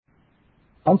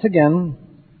Once again,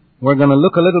 we're going to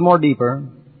look a little more deeper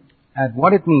at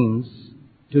what it means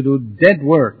to do dead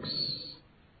works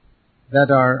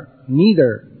that are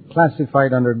neither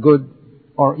classified under good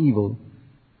or evil,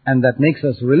 and that makes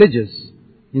us religious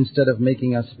instead of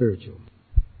making us spiritual.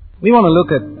 We want to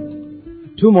look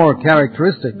at two more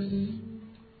characteristics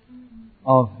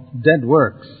of dead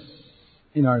works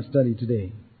in our study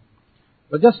today.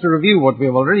 But just to review what we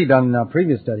have already done in our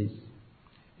previous studies,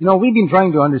 we've been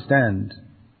trying to understand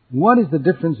what is the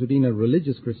difference between a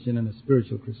religious Christian and a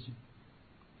spiritual Christian.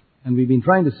 And we've been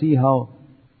trying to see how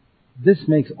this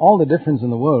makes all the difference in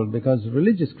the world, because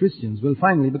religious Christians will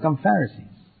finally become Pharisees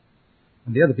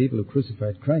and the other people who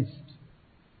crucified Christ.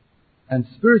 And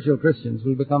spiritual Christians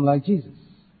will become like Jesus.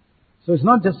 So it's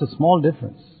not just a small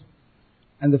difference.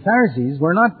 And the Pharisees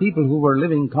were not people who were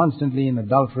living constantly in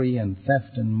adultery and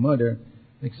theft and murder,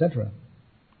 etc.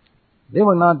 They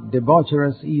were not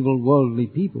debaucherous, evil, worldly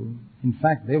people. In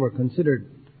fact, they were considered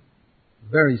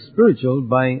very spiritual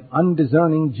by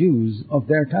undiscerning Jews of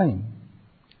their time.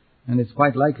 And it's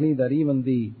quite likely that even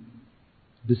the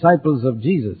disciples of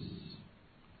Jesus,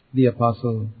 the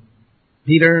Apostle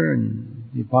Peter and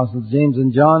the Apostles James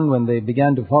and John, when they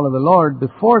began to follow the Lord,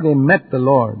 before they met the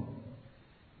Lord,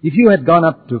 if you had gone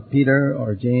up to Peter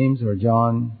or James or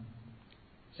John,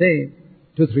 say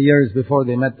 2-3 years before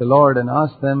they met the Lord, and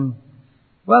asked them,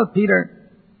 "Well,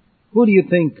 Peter, who do you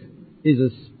think is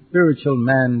a spiritual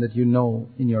man that you know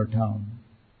in your town?"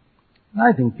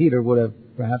 I think Peter would have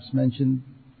perhaps mentioned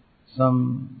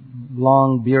some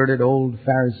long-bearded old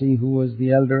Pharisee who was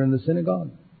the elder in the synagogue.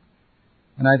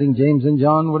 And I think James and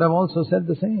John would have also said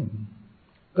the same,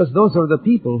 because those are the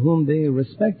people whom they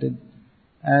respected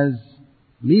as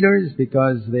leaders,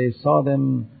 because they saw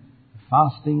them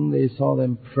fasting, they saw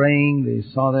them praying, they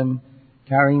saw them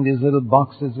carrying these little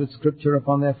boxes with scripture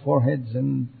upon their foreheads,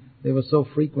 and they were so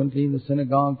frequently in the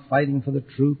synagogue fighting for the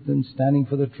truth and standing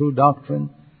for the true doctrine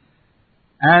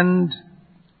and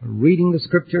reading the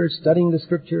scriptures, studying the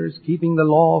scriptures, keeping the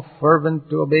law, fervent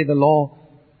to obey the law.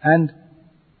 And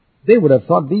they would have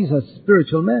thought these are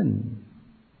spiritual men.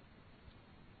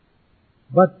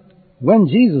 But when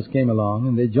Jesus came along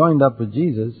and they joined up with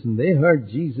Jesus and they heard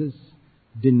Jesus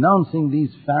denouncing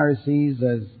these Pharisees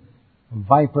as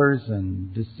vipers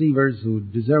and deceivers who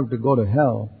deserved to go to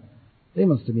hell, they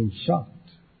must have been shocked.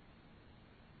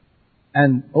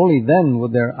 And only then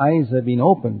would their eyes have been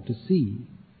opened to see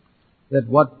that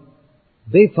what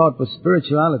they thought was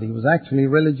spirituality was actually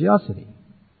religiosity.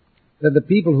 That the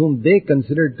people whom they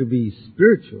considered to be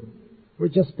spiritual were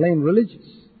just plain religious.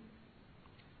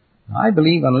 I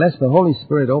believe unless the Holy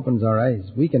Spirit opens our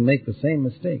eyes, we can make the same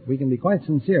mistake. We can be quite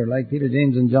sincere, like Peter,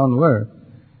 James, and John were,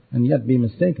 and yet be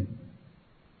mistaken.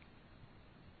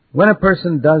 When a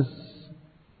person does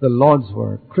the Lord's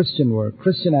work,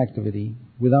 Christian activity,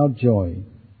 without joy,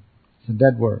 it's a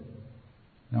dead work.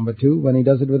 Number 2, when he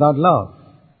does it without love.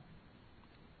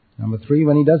 Number 3,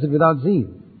 when he does it without zeal.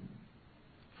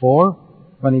 4,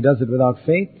 when he does it without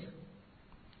faith.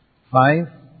 5,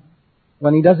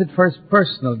 when he does it for his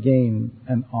personal gain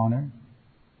and honor.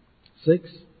 6,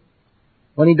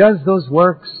 when he does those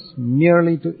works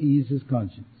merely to ease his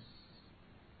conscience.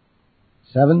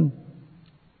 7,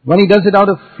 when he does it out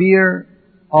of fear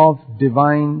of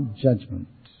divine judgment.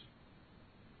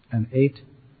 And 8,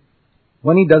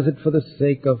 when he does it for the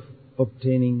sake of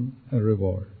obtaining a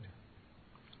reward.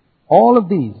 All of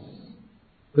these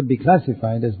could be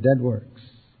classified as dead works.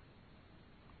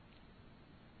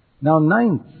 Now,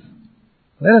 9th,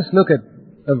 let us look at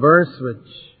a verse which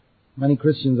many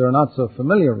Christians are not so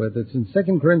familiar with. It's in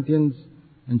 2 Corinthians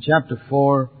in chapter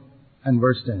 4 and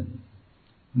verse 10.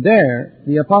 There,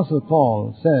 the Apostle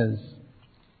Paul says,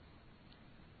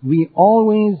 "We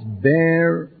always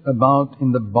bear about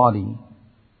in the body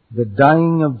the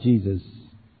dying of Jesus,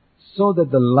 so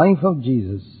that the life of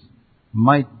Jesus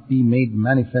might be made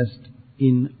manifest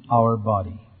in our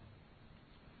body."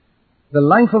 The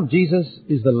life of Jesus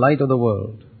is the light of the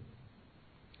world.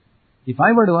 If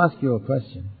I were to ask you a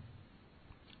question,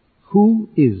 who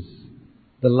is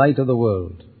the light of the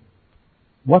world?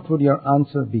 What would your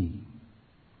answer be?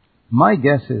 My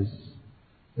guess is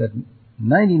that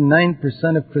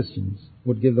 99% of Christians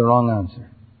would give the wrong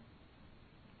answer.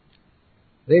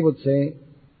 They would say,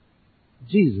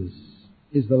 Jesus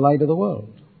is the light of the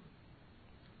world.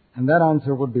 And that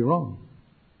answer would be wrong.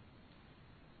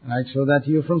 And I'd show that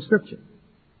to you from Scripture.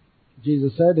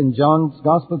 Jesus said in John's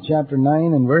Gospel, chapter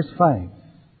 9 and verse 5,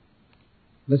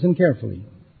 listen carefully,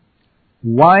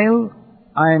 "While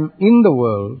I am in the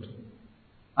world,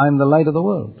 I am the light of the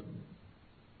world."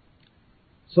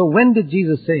 So when did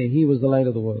Jesus say He was the light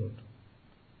of the world?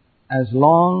 As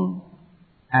long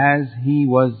as He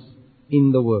was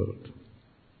in the world.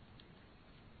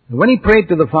 When He prayed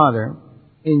to the Father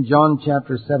in John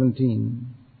chapter 17,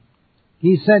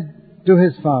 He said to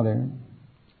His Father,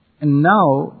 "And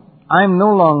now I am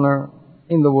no longer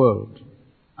in the world.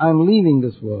 I am leaving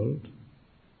this world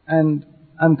and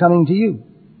I'm coming to you."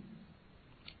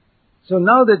 So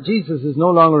now that Jesus is no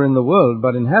longer in the world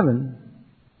but in heaven,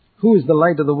 who is the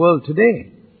light of the world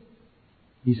today?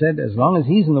 He said, as long as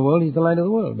He's in the world, He's the light of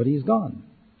the world, but He's gone.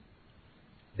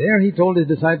 There He told His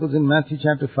disciples in Matthew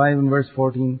chapter 5 and verse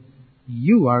 14,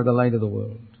 "You are the light of the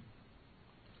world."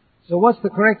 So what's the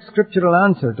correct scriptural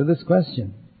answer to this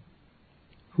question?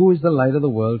 Who is the light of the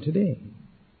world today?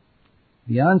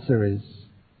 The answer is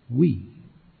we,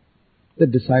 the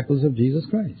disciples of Jesus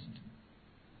Christ.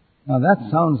 Now that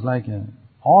sounds like an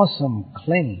awesome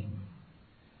claim,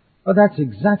 but that's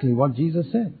exactly what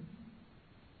Jesus said.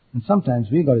 And sometimes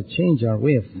we've got to change our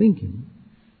way of thinking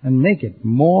and make it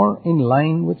more in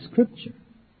line with Scripture.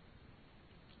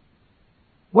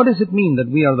 What does it mean that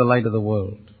we are the light of the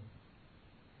world?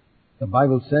 The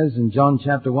Bible says in John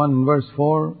chapter 1 and verse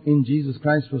 4, "In Jesus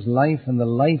Christ was life, and the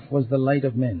life was the light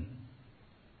of men."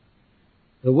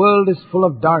 The world is full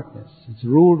of darkness. It's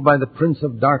ruled by the prince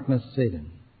of darkness,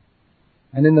 Satan.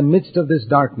 And in the midst of this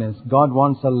darkness, God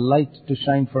wants a light to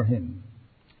shine for Him.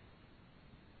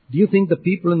 Do you think the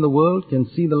people in the world can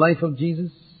see the life of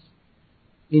Jesus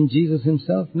in Jesus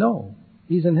Himself? No.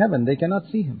 He's in heaven. They cannot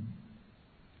see Him.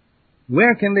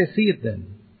 Where can they see it then?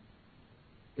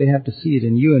 They have to see it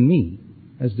in you and me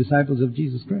as disciples of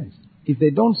Jesus Christ. If they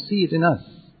don't see it in us,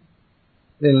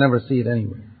 they'll never see it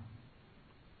anywhere.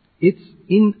 It's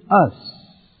in us,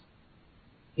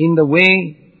 in the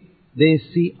way they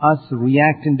see us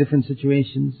react in different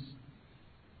situations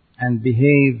and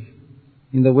behave,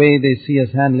 in the way they see us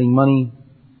handling money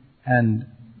and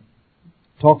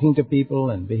talking to people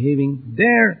and behaving.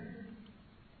 There,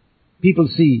 people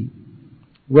see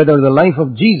whether the life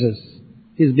of Jesus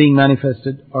is being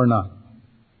manifested or not.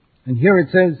 And here it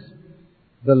says,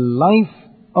 the life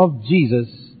of Jesus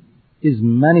is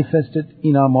manifested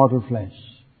in our mortal flesh.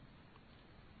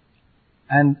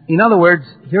 And in other words,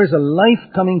 here's a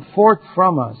life coming forth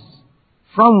from us,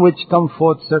 from which come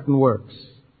forth certain works.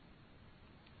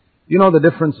 You know the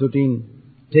difference between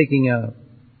taking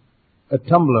a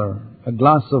tumbler, a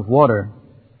glass of water,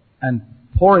 and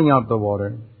pouring out the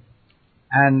water,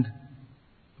 and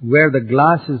where the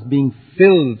glass is being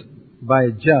filled by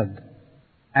a jug,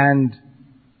 and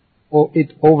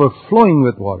it overflowing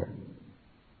with water.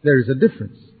 There is a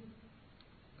difference.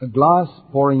 A glass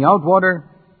pouring out water,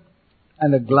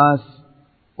 and a glass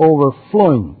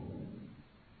overflowing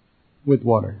with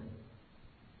water.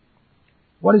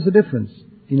 What is the difference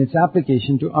in its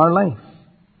application to our life?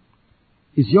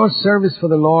 Is your service for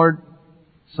the Lord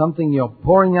something you're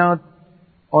pouring out,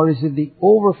 or is it the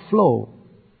overflow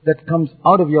that comes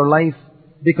out of your life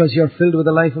because you're filled with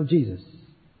the life of Jesus?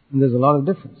 And there's a lot of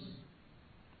difference.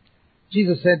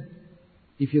 Jesus said,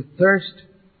 if you thirst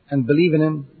and believe in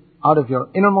Him, out of your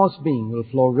innermost being will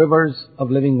flow rivers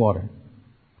of living water.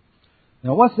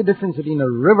 Now, what's the difference between a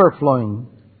river flowing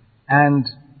and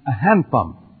a hand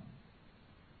pump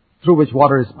through which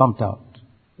water is pumped out?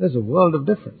 There's a world of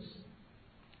difference.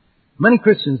 Many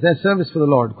Christians, their service for the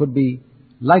Lord could be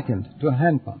likened to a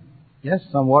hand pump. Yes,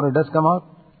 some water does come out.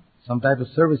 Some type of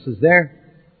service is there.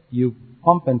 You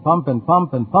pump and pump and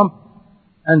pump and pump,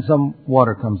 and some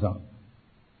water comes out.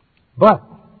 But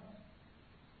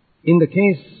in the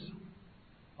case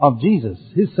of Jesus,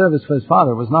 His service for His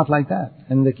Father was not like that.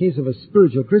 And in the case of a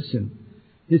spiritual Christian,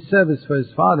 his service for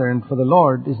his Father and for the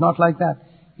Lord is not like that.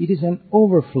 It is an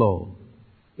overflow.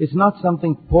 It's not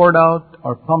something poured out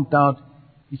or pumped out.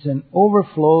 It's an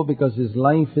overflow because his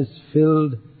life is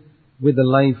filled with the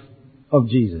life of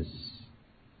Jesus.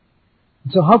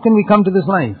 So how can we come to this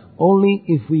life? Only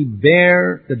if we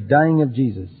bear the dying of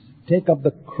Jesus. Take up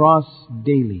the cross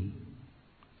daily.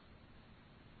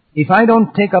 If I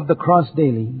don't take up the cross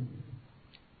daily,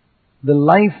 the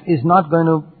life is not going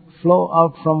to flow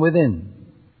out from within.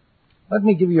 Let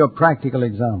me give you a practical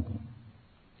example.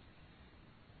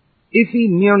 If we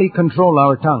merely control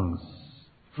our tongues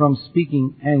from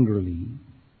speaking angrily,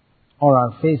 or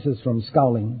our faces from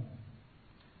scowling,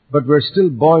 but we're still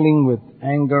boiling with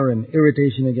anger and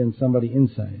irritation against somebody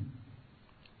inside,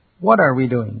 what are we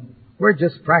doing? We're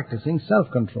just practicing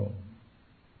self-control.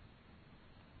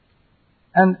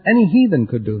 And any heathen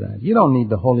could do that. You don't need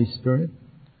the Holy Spirit.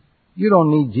 You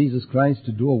don't need Jesus Christ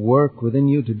to do a work within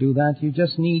you to do that. You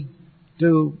just need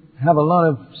to have a lot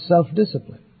of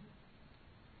self-discipline.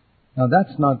 Now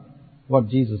that's not what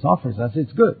Jesus offers us.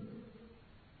 It's good,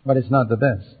 but it's not the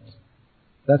best.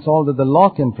 That's all that the law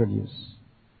can produce.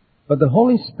 But the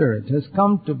Holy Spirit has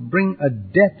come to bring a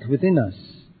death within us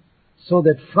so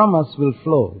that from us will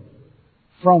flow,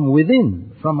 from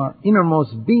within, from our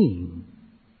innermost being,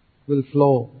 will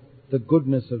flow the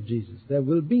goodness of Jesus. There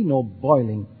will be no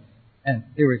boiling and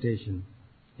irritation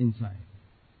inside.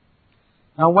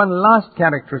 Now, one last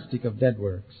characteristic of dead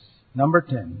works, number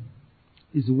 10,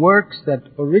 is works that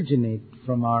originate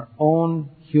from our own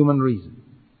human reason.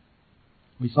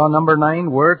 We saw number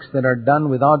 9, works that are done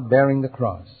without bearing the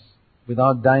cross,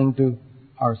 without dying to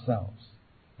ourselves.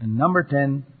 And number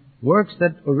 10, works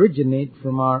that originate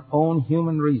from our own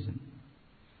human reason.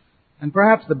 And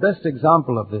perhaps the best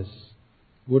example of this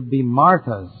would be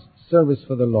Martha's service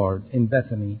for the Lord in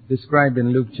Bethany, described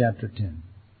in Luke chapter 10.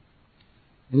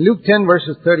 In Luke 10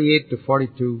 verses 38 to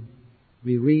 42,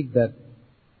 we read that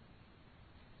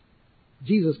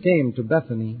Jesus came to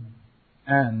Bethany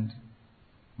and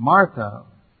Martha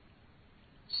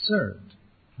served.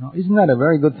 Now, isn't that a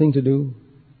very good thing to do?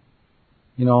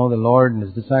 You know, the Lord and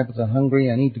His disciples are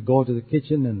hungry. I need to go to the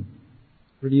kitchen and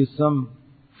produce some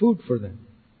food for them.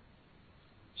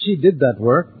 She did that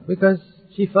work because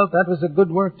she felt that was a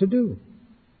good work to do.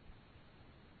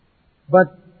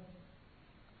 But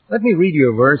let me read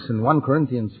you a verse in 1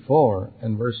 Corinthians 4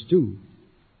 and verse 2.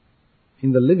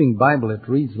 In the Living Bible it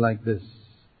reads like this,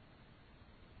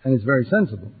 and it's very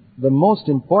sensible. The most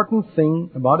important thing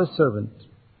about a servant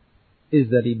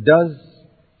is that he does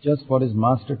just what his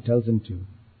master tells him to,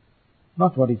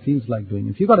 not what he feels like doing.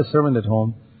 If you've got a servant at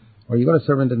home, or you've got a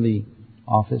servant in the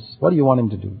office, what do you want him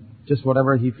to do? Just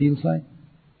whatever he feels like?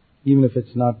 Even if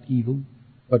it's not evil,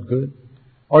 but good?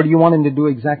 Or do you want him to do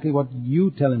exactly what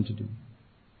you tell him to do?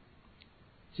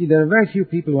 See, there are very few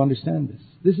people who understand this.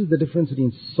 This is the difference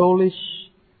between soulish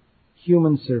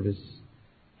human service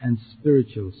and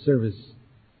spiritual service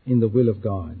in the will of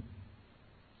God.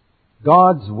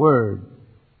 God's Word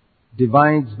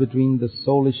divides between the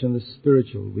soulish and the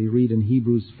spiritual. We read in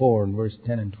Hebrews 4 and verse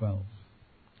 10 and 12.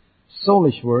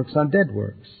 Soulish works are dead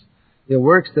works. They're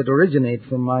works that originate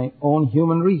from my own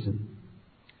human reason.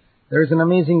 There is an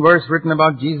amazing verse written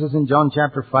about Jesus in John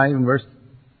chapter 5 and verse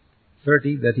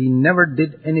 30 that He never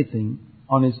did anything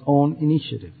on His own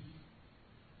initiative.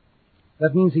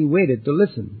 That means He waited to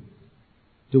listen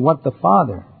to what the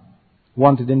Father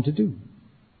wanted Him to do,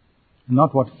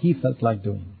 not what He felt like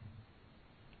doing.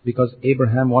 Because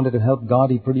Abraham wanted to help God,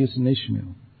 he produced an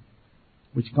Ishmael,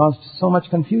 which caused so much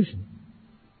confusion.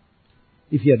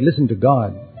 If he had listened to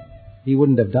God, he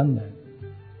wouldn't have done that.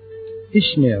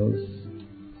 Ishmaels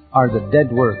are the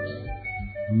dead works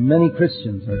many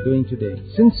Christians are doing today.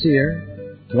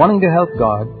 Sincere, wanting to help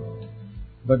God,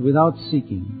 but without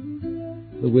seeking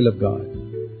the will of God.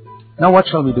 Now what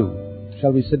shall we do?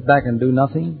 Shall we sit back and do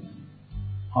nothing?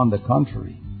 On the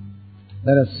contrary,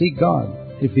 let us seek God.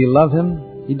 If we love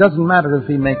Him, it doesn't matter if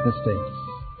we make mistakes.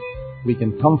 We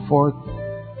can come forth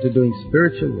to doing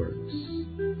spiritual works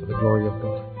for the glory of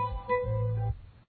God.